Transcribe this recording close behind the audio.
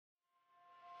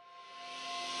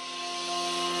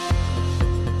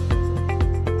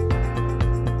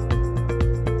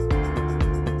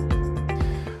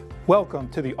Welcome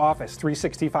to the Office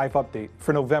 365 update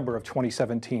for November of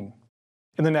 2017.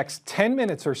 In the next 10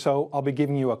 minutes or so, I'll be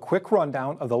giving you a quick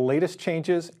rundown of the latest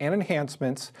changes and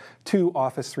enhancements to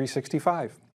Office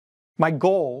 365. My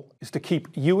goal is to keep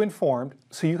you informed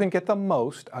so you can get the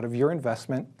most out of your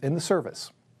investment in the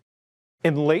service.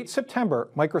 In late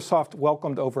September, Microsoft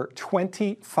welcomed over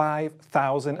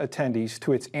 25,000 attendees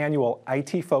to its annual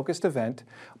IT-focused event,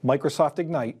 Microsoft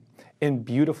Ignite, in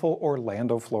beautiful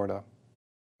Orlando, Florida,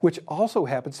 which also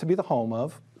happens to be the home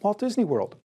of Walt Disney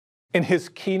World. In his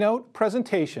keynote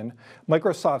presentation,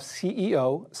 Microsoft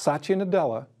CEO Satya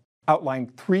Nadella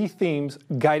outlined 3 themes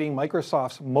guiding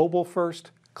Microsoft's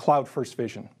mobile-first, cloud-first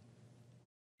vision.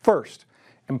 First,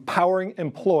 empowering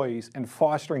employees and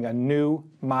fostering a new,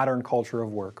 modern culture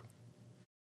of work.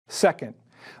 Second,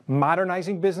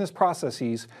 modernizing business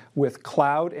processes with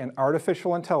cloud and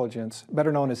artificial intelligence,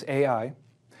 better known as AI.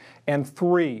 And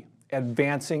 3,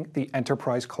 advancing the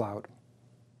enterprise cloud.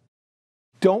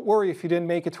 Don't worry if you didn't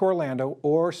make it to Orlando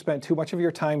or spent too much of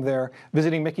your time there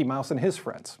visiting Mickey Mouse and his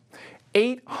friends.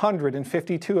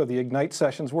 852 of the Ignite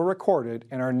sessions were recorded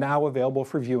and are now available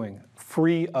for viewing,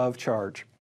 free of charge.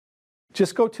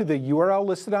 Just go to the URL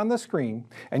listed on the screen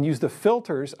and use the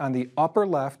filters on the upper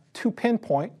left to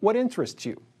pinpoint what interests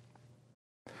you.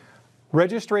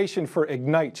 Registration for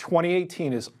Ignite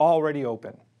 2018 is already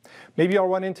open. Maybe I'll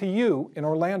run into you in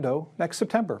Orlando next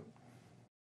September.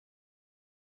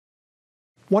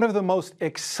 One of the most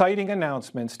exciting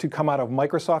announcements to come out of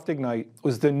Microsoft Ignite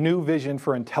was the new vision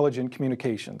for intelligent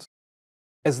communications.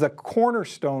 As the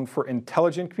cornerstone for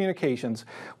intelligent communications,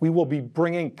 we will be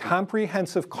bringing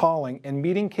comprehensive calling and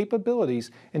meeting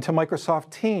capabilities into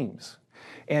Microsoft Teams.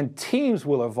 And Teams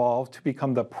will evolve to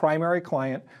become the primary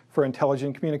client for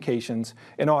intelligent communications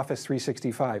in Office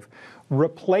 365,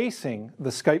 replacing the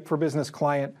Skype for Business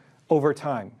client over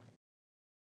time.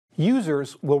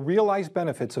 Users will realize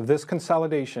benefits of this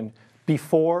consolidation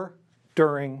before,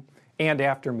 during, and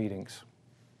after meetings.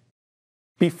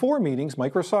 Before meetings,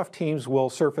 Microsoft Teams will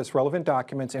surface relevant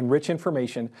documents and rich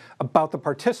information about the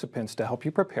participants to help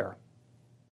you prepare.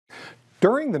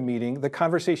 During the meeting, the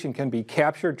conversation can be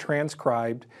captured,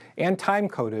 transcribed, and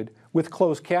time-coded with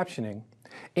closed captioning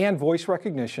and voice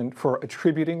recognition for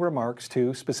attributing remarks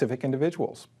to specific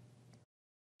individuals.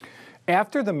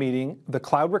 After the meeting, the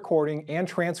cloud recording and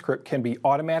transcript can be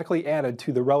automatically added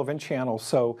to the relevant channels,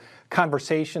 so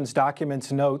conversations,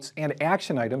 documents, notes, and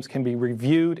action items can be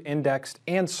reviewed, indexed,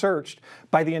 and searched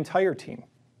by the entire team.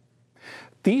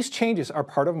 These changes are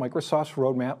part of Microsoft's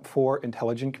roadmap for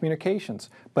intelligent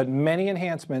communications, but many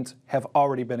enhancements have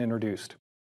already been introduced.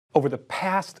 Over the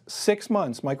past 6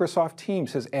 months, Microsoft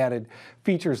Teams has added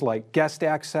features like guest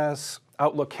access,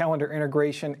 Outlook calendar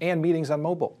integration, and meetings on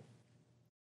mobile.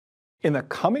 In the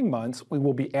coming months, we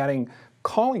will be adding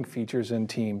calling features in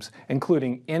Teams,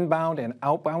 including inbound and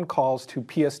outbound calls to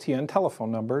PSTN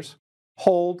telephone numbers,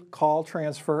 hold, call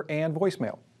transfer, and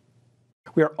voicemail.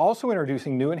 We are also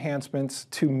introducing new enhancements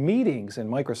to meetings in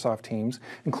Microsoft Teams,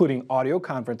 including audio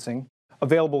conferencing,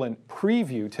 available in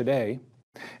preview today,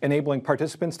 enabling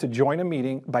participants to join a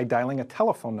meeting by dialing a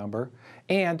telephone number,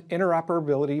 and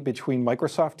interoperability between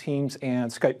Microsoft Teams and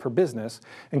Skype for Business,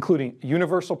 including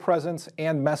universal presence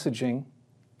and messaging,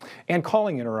 and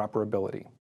calling interoperability.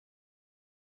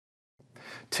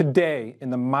 Today, in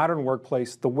the modern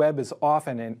workplace, the web is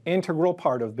often an integral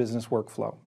part of business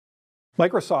workflow.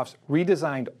 Microsoft's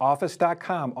redesigned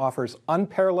Office.com offers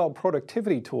unparalleled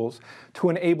productivity tools to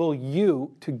enable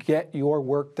you to get your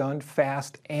work done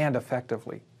fast and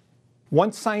effectively.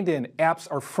 Once signed in, apps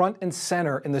are front and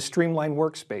center in the streamlined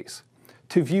workspace.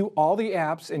 To view all the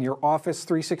apps in your Office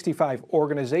 365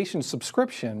 organization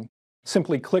subscription,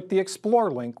 simply click the Explore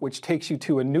link, which takes you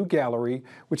to a new gallery,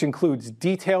 which includes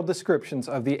detailed descriptions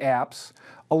of the apps,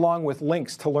 along with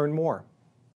links to learn more.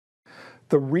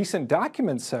 The Recent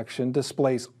Documents section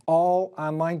displays all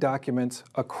online documents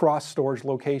across storage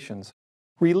locations,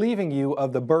 relieving you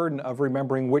of the burden of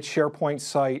remembering which SharePoint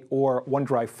site or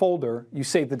OneDrive folder you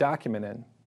saved the document in.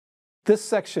 This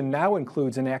section now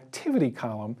includes an activity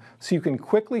column so you can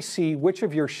quickly see which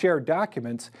of your shared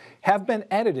documents have been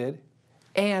edited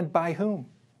and by whom.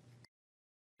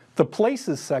 The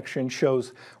Places section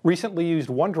shows recently used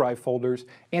OneDrive folders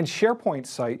and SharePoint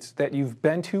sites that you've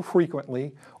been to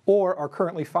frequently or are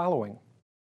currently following.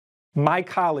 My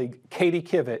colleague, Katie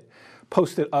Kivett,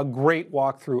 posted a great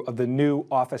walkthrough of the new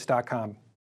Office.com.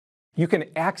 You can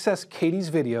access Katie's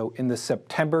video in the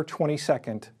September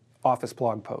 22nd Office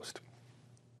blog post.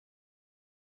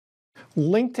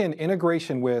 LinkedIn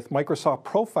integration with Microsoft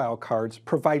Profile Cards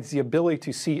provides the ability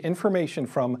to see information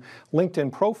from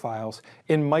LinkedIn profiles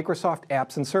in Microsoft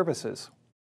apps and services.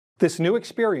 This new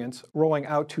experience, rolling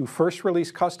out to first release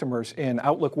customers in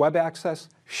Outlook Web Access,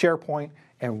 SharePoint,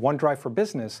 and OneDrive for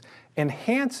Business,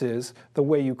 enhances the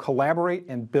way you collaborate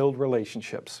and build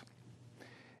relationships.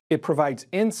 It provides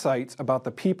insights about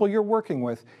the people you're working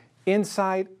with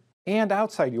inside and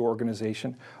outside your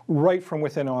organization right from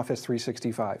within Office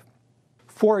 365.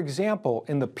 For example,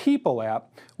 in the People app,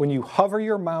 when you hover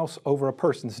your mouse over a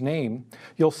person's name,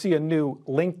 you'll see a new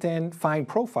LinkedIn Find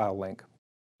Profile link.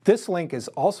 This link is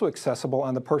also accessible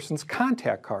on the person's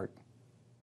contact card.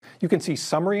 You can see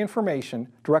summary information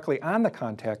directly on the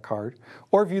contact card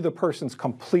or view the person's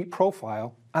complete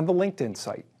profile on the LinkedIn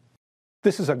site.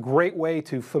 This is a great way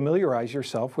to familiarize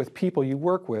yourself with people you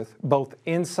work with, both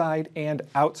inside and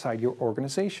outside your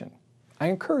organization. I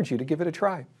encourage you to give it a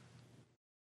try.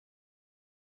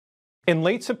 In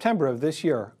late September of this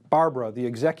year, Barbara, the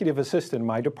executive assistant in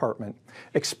my department,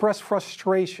 expressed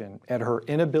frustration at her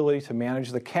inability to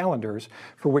manage the calendars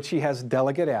for which she has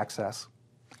delegate access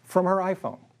from her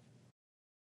iPhone.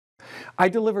 I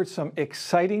delivered some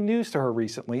exciting news to her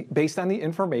recently based on the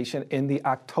information in the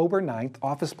October 9th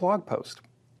Office blog post.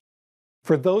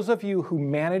 For those of you who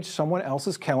manage someone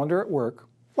else's calendar at work,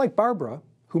 like Barbara,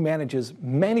 who manages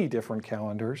many different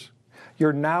calendars,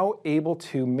 you're now able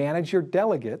to manage your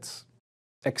delegates,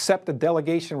 accept the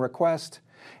delegation request,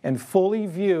 and fully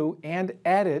view and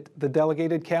edit the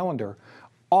delegated calendar,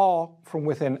 all from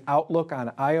within Outlook on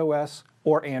iOS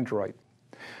or Android.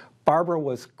 Barbara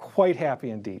was quite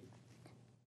happy indeed.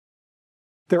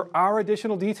 There are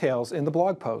additional details in the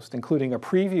blog post, including a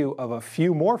preview of a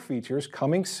few more features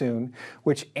coming soon,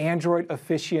 which Android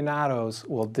aficionados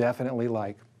will definitely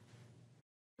like.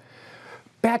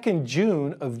 Back in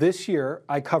June of this year,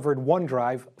 I covered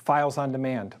OneDrive Files on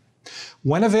Demand.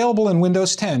 When available in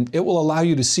Windows 10, it will allow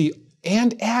you to see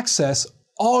and access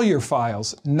all your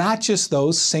files, not just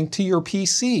those synced to your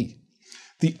PC.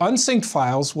 The unsynced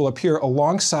files will appear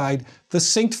alongside the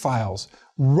synced files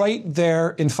right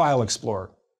there in File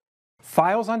Explorer.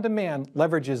 Files on Demand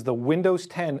leverages the Windows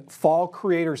 10 Fall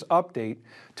Creators Update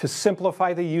to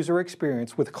simplify the user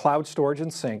experience with cloud storage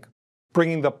and sync,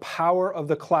 bringing the power of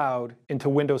the cloud into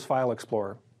Windows File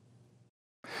Explorer.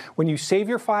 When you save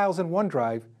your files in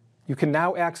OneDrive, you can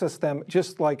now access them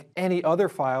just like any other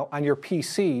file on your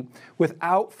PC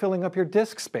without filling up your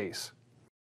disk space.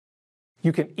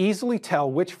 You can easily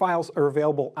tell which files are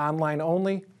available online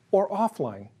only or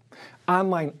offline.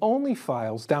 Online-only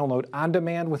files download on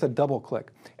demand with a double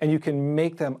click, and you can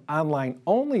make them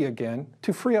online-only again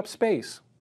to free up space.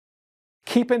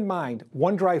 Keep in mind,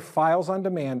 OneDrive Files on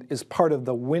Demand is part of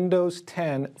the Windows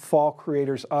 10 Fall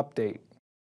Creators Update.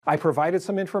 I provided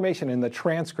some information in the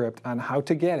transcript on how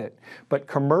to get it, but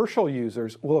commercial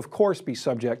users will of course be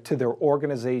subject to their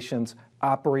organization's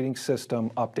operating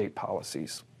system update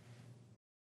policies.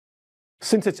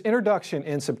 Since its introduction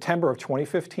in September of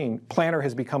 2015, Planner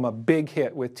has become a big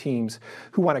hit with teams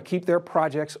who want to keep their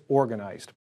projects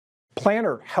organized.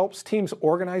 Planner helps teams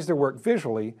organize their work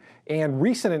visually, and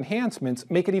recent enhancements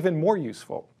make it even more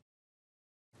useful.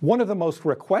 One of the most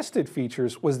requested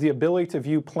features was the ability to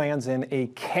view plans in a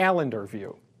calendar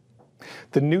view.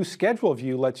 The new schedule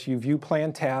view lets you view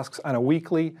planned tasks on a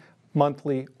weekly,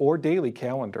 monthly, or daily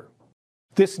calendar.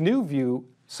 This new view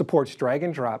supports drag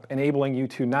and drop, enabling you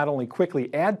to not only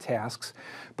quickly add tasks,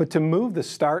 but to move the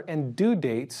start and due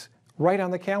dates right on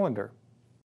the calendar.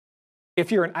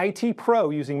 If you're an IT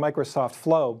pro using Microsoft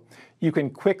Flow, you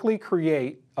can quickly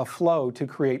create a flow to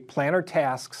create planner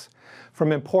tasks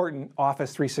from important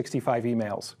Office 365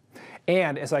 emails.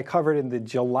 And as I covered in the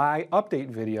July update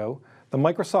video, the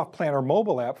Microsoft Planner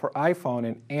mobile app for iPhone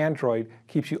and Android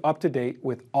keeps you up to date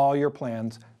with all your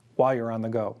plans while you're on the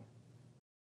go.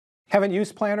 Haven't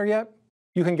used Planner yet?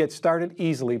 You can get started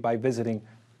easily by visiting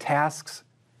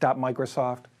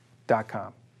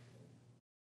tasks.microsoft.com.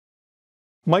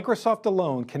 Microsoft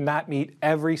alone cannot meet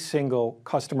every single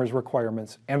customer's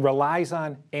requirements and relies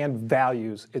on and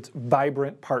values its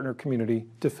vibrant partner community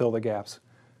to fill the gaps.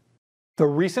 The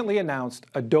recently announced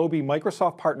Adobe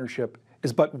Microsoft partnership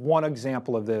is but one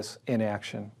example of this in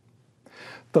action.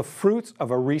 The fruits of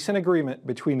a recent agreement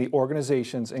between the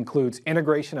organizations includes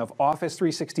integration of Office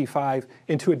 365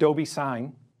 into Adobe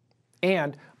Sign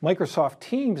and Microsoft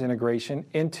Teams integration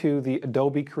into the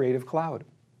Adobe Creative Cloud.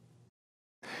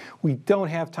 We don't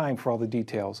have time for all the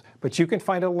details, but you can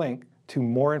find a link to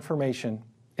more information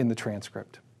in the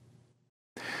transcript.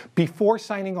 Before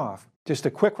signing off, just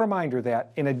a quick reminder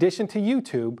that in addition to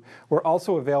YouTube, we're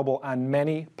also available on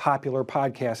many popular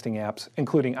podcasting apps,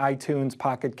 including iTunes,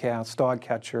 Pocket Cast,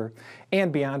 Dogcatcher,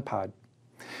 and BeyondPod.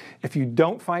 If you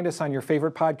don't find us on your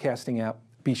favorite podcasting app,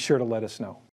 be sure to let us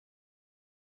know.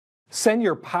 Send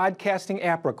your podcasting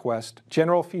app request,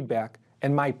 general feedback,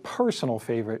 and my personal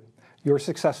favorite, your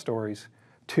success stories,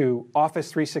 to Office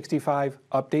 365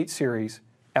 Update Series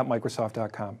at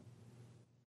Microsoft.com.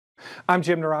 I'm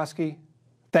Jim Naroski.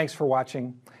 Thanks for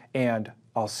watching, and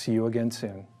I'll see you again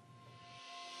soon.